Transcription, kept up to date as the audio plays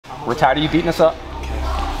We're tired of you beating us up.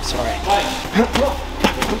 Okay, sorry.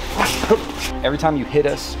 Every time you hit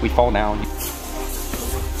us, we fall down.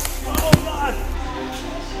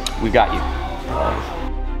 We've got you.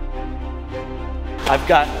 I've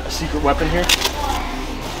got a secret weapon here.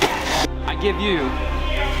 I give you.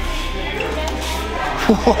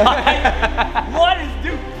 What is,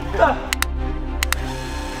 dude?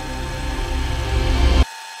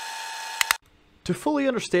 To fully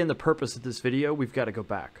understand the purpose of this video, we've got to go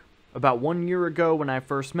back. About 1 year ago when I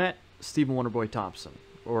first met Stephen Wonderboy Thompson.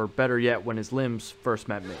 Or better yet, when his limbs first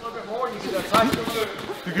met me.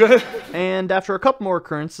 You good? And after a couple more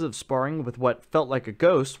occurrences of sparring with what felt like a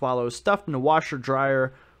ghost while I was stuffed in a washer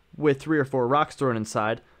dryer with 3 or 4 rocks thrown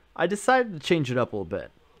inside, I decided to change it up a little bit.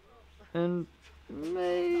 And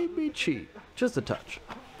maybe cheat. Just a touch.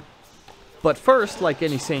 But first, like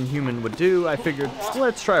any sane human would do, I figured,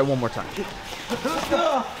 let's try it one more time.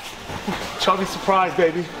 Chubby surprise,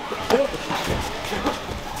 baby.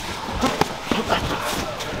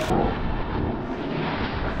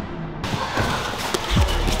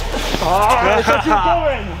 Oh, that's what you're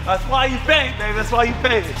doing! That's why you paid, baby. That's why you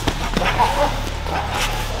paid.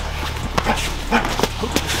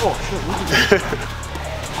 Oh, shit.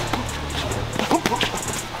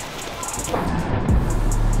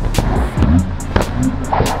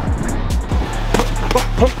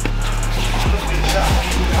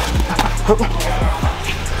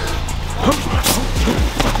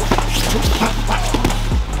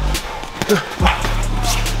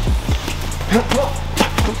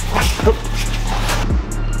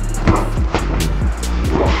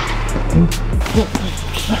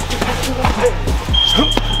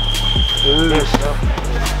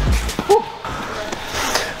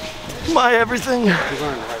 My everything.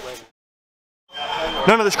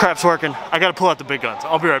 None of this crap's working. I gotta pull out the big guns.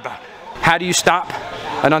 I'll be right back. How do you stop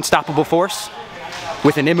an unstoppable force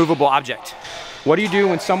with an immovable object? What do you do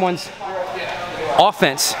when someone's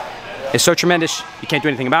offense is so tremendous you can't do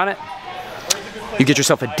anything about it? You get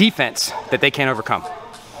yourself a defense that they can't overcome.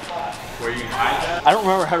 I don't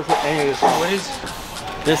remember how to put any of this.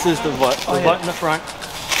 This is the butt. The butt in the front.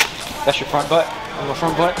 That's your front butt. And the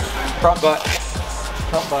front butt. Front butt.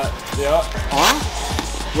 Front butt. Yeah. Arm?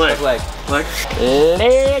 Leg. Leg. Leg.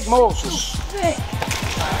 Leg Moses.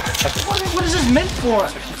 What is this meant for?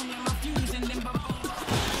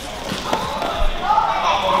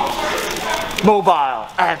 Mobile,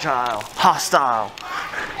 agile, hostile.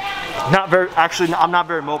 I'm not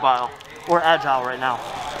very mobile or agile right now.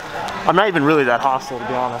 I'm not even really that hostile, to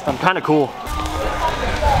be honest. I'm kind of cool.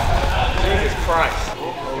 Jesus Christ.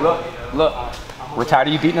 Look. We're tired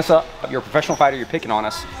of you beating us up. You're a professional fighter. You're picking on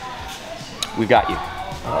us. We've got you.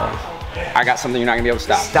 I got something you're not gonna be able to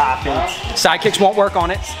stop. Stop it. Side kicks won't work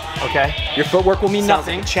on it. Okay. Your footwork will mean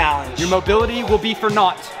nothing. Like a challenge. Your mobility will be for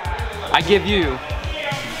naught. I give you.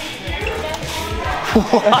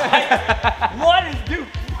 What is, dude?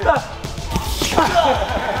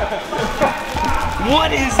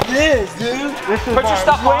 What is this, dude? Put your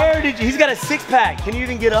stuff on. Where did you? He's got a 6-pack. Can you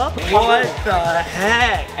even get up? What the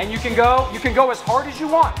heck? And you can go as hard as you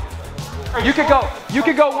want. You could go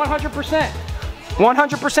 100%.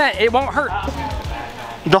 100%. It won't hurt.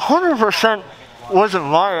 The 100% wasn't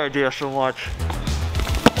my idea so much.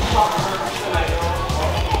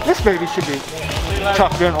 This baby should be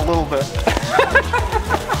tucked in a little bit.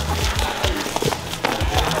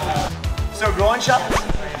 So groin shot?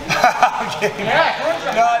 Okay. Yeah,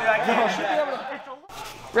 no, I can't.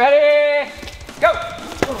 Ready? Go!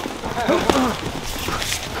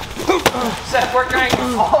 Seth, work your angle.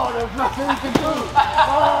 Oh, there's nothing you can do.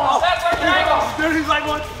 Oh. Seth, work your angle. Dude, he's like,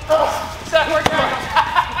 what? Seth, work your angle.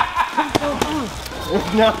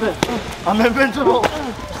 There's nothing. I'm invincible.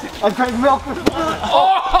 I drank milk.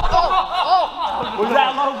 Was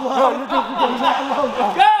that low blood?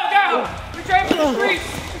 Go! We train for the streets.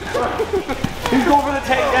 He's going for the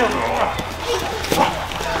takedown.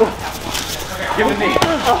 Give it to me.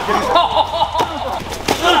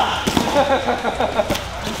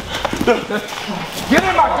 Get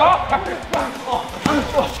in my dog. Come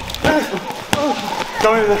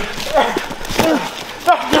here.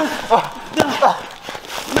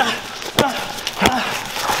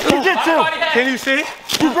 Jiu-jitsu. Can you see?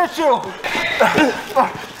 Jiu-jitsu.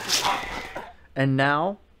 And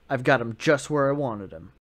now, I've got him just where I wanted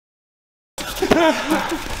him.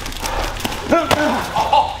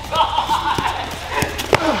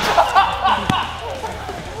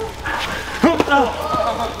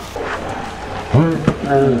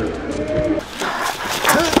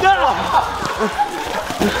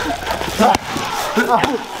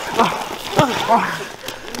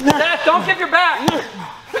 Seth, don't give your back.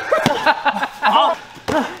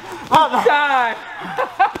 time.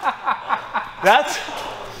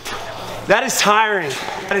 That is tiring.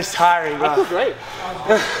 That is tiring, bro. That was great.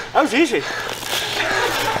 That was easy.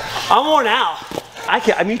 I'm worn out.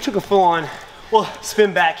 I mean, you took a full-on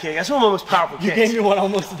spin back kick. That's one of my most powerful kicks. You gave me one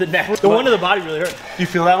almost to the neck. The one to the body really hurt. You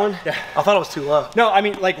feel that one? Yeah. I thought it was too low. No, I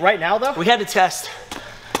mean, like right now though. We had to test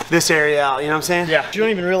this area out, you know what I'm saying? Yeah. What you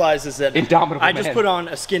don't even realize is that Indomitable I just put on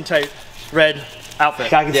a skin tight red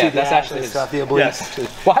outfit. I can see that's actually stuff. Yeah, believe Yes.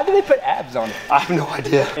 Why do they put abs on it? I have no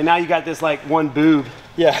idea. And now you got this like one boob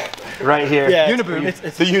Yeah. right here. Yeah. Uniboob.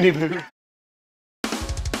 It's the uniboob.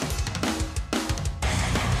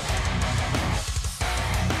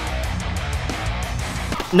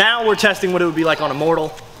 Now we're testing what it would be like on a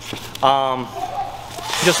mortal.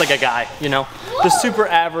 Just like a guy, you know? Just super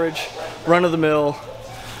average, run-of-the-mill,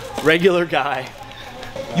 regular guy.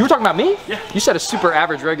 You were talking about me? Yeah. You said a super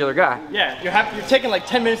average regular guy. Yeah, you're taking like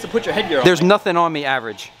 10 minutes to put your headgear on. There's nothing on me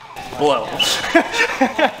average. blow.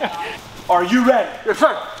 Are you ready? Yes,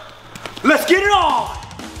 sir. Let's get it on.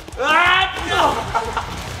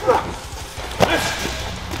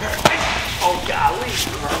 Oh, golly.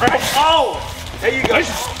 Oh, there you go.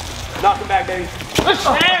 Knock him back, baby. There it is.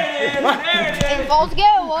 There it is. Let's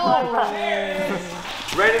go. Whoa.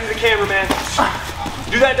 Right into the camera, man.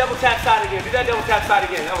 Do that double tap side again. Do that double tap side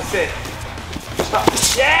again. That was sick.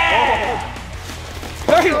 Yeah.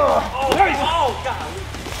 There you go. Oh, golly.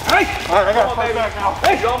 All right, I got to fight back now.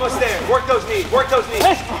 Hey, you're almost there. Work those knees. Work those knees.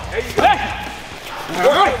 There you go.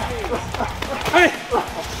 Work those knees.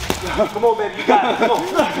 Come on, baby. You got it. Come on.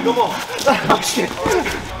 Come on. Oh, shit.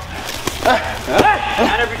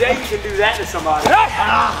 Not every day you can do that to somebody.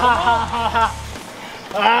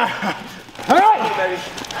 All right, baby.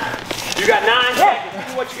 You got 9 seconds. Give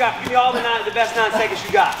me what you got. Give me all the best 9 seconds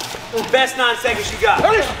you got. Best 9 seconds you got.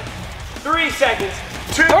 3 seconds.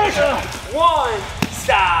 2, 1.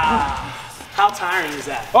 Stop. How tiring is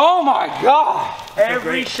that? Oh my God.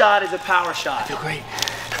 Every shot is a power shot. I feel great.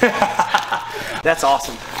 That's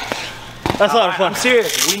awesome. That's a lot of fun. I'm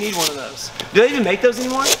serious. We need one of those. Do they even make those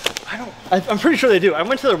anymore? I'm pretty sure they do. I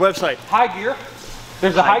went to their website. High gear.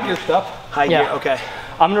 There's the high gear stuff. High gear. Okay.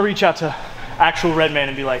 I'm gonna reach out to actual Redman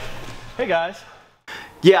and be like, hey guys.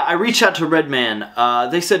 Yeah, I reached out to Redman.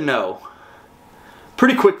 They said no.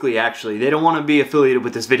 Pretty quickly, actually. They don't want to be affiliated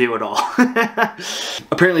with this video at all.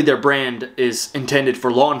 Apparently their brand is intended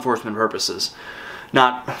for law enforcement purposes,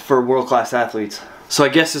 not for world-class athletes. So I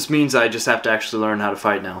guess this means I just have to actually learn how to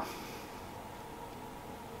fight now.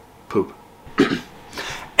 Poop.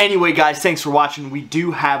 Anyway, guys, thanks for watching. We do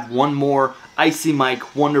have one more Icy Mike,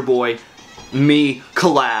 Wonderboy, me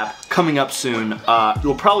collab coming up soon.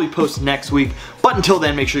 We'll probably post next week, but until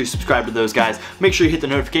then, make sure you subscribe to those guys. Make sure you hit the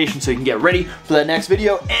notification so you can get ready for that next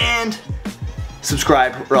video, and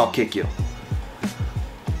subscribe or I'll kick you.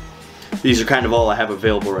 These are kind of all I have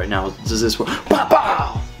available right now. Does this work? Pow,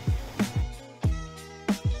 pow!